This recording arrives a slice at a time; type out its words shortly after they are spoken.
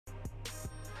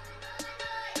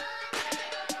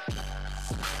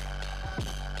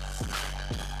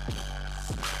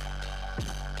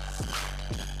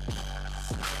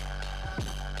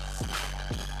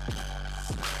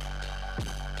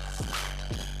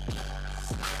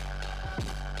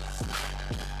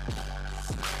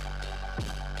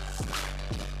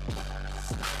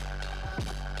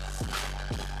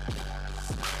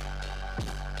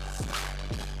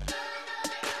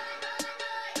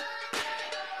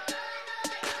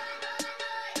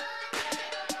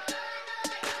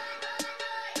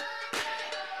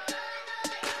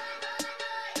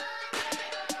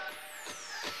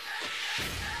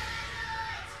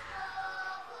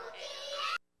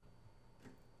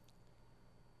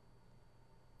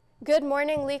Good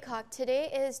morning, Leacock.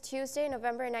 Today is Tuesday,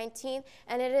 November 19th,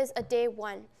 and it is a day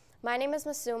one. My name is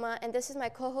Masuma, and this is my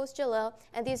co-host Jalil,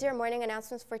 and these are your morning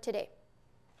announcements for today.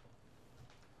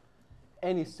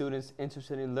 Any students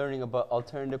interested in learning about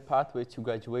alternative pathways to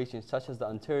graduation, such as the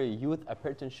Ontario Youth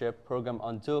Apprenticeship Program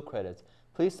on dual credits,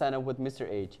 please sign up with Mr.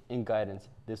 H in guidance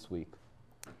this week.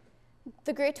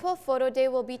 The grade 12 photo day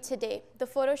will be today. The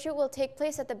photo shoot will take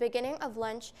place at the beginning of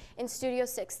lunch in Studio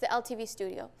 6, the LTV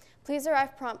studio. Please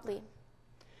arrive promptly.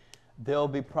 There will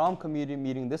be prom community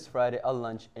meeting this Friday at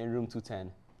lunch in room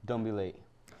 210. Don't be late.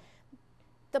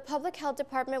 The Public Health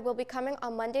Department will be coming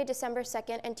on Monday, December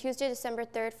 2nd and Tuesday, December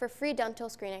 3rd for free dental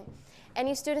screening.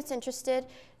 Any students interested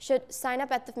should sign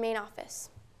up at the main office.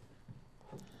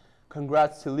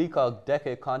 Congrats to Leacock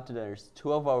decade contenders.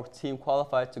 2 of our team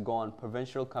qualified to go on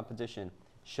provincial competition.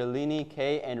 Shalini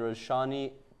K and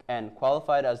Roshani N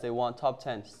qualified as they won top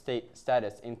 10 state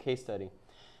status in case study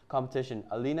competition.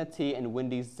 Alina T and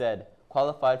Wendy Z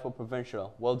qualified for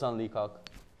provincial. Well done, Leacock.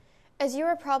 As you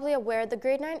are probably aware, the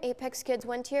grade 9 Apex kids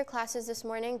went to your classes this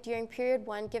morning during period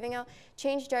 1, giving out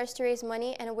change jars to raise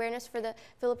money and awareness for the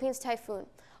Philippines typhoon.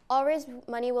 All raised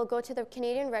money will go to the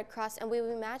Canadian Red Cross and will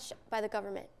be matched by the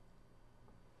government.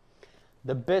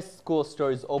 The best school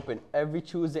store is open every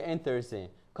Tuesday and Thursday.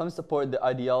 Come support the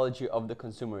ideology of the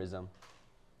consumerism.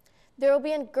 There will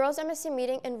be a girls' MSC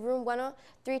meeting in room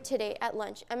 103 today at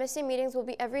lunch. MSC meetings will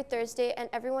be every Thursday and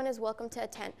everyone is welcome to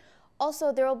attend.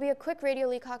 Also, there will be a quick Radio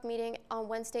Leacock meeting on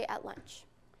Wednesday at lunch.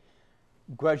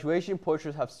 Graduation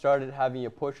portraits have started having your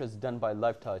portraits done by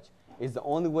Life Touch. It's the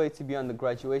only way to be on the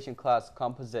graduation class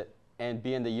composite and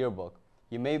be in the yearbook.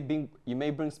 You may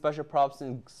bring special props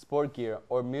in sport gear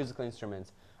or musical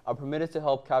instruments are permitted to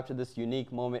help capture this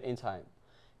unique moment in time.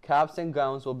 Caps and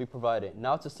gowns will be provided.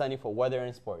 Now to Sunny for weather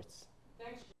and sports.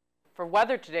 Thanks. For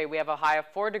weather today, we have a high of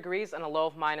 4 degrees and a low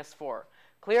of -4.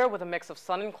 Clear with a mix of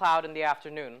sun and cloud in the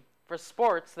afternoon. For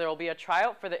sports, there will be a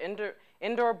tryout for the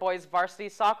indoor boys varsity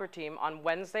soccer team on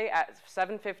Wednesday at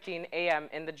 7:15 a.m.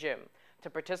 in the gym. To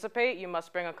participate, you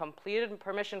must bring a completed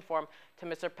permission form to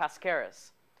Mr.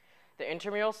 Pascaris. The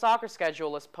intramural soccer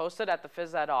schedule is posted at the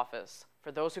phys ed office.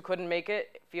 For those who couldn't make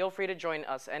it, feel free to join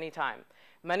us anytime.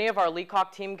 Many of our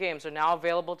Leacock team games are now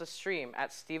available to stream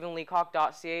at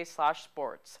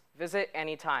stephenleacock.ca/sports. Visit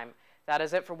anytime. That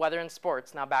is it for weather and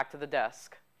sports. Now back to the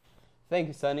desk. Thank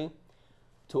you, Sunny.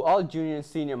 To all junior and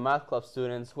senior math club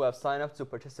students who have signed up to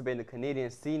participate in the Canadian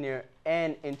Senior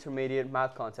and Intermediate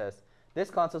Math Contest,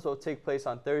 this contest will take place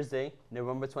on Thursday,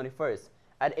 November 21st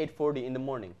at 8:40 in the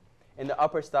morning in the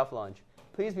upper staff lounge.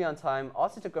 Please be on time.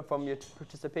 Also, to confirm your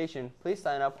participation, please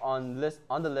sign up on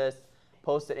the list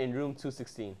posted in room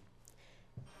 216.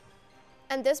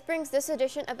 And this brings this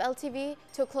edition of LTV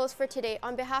to a close for today.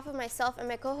 On behalf of myself and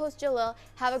my co-host Jalil,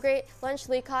 have a great lunch,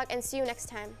 Leacock, and see you next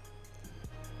time.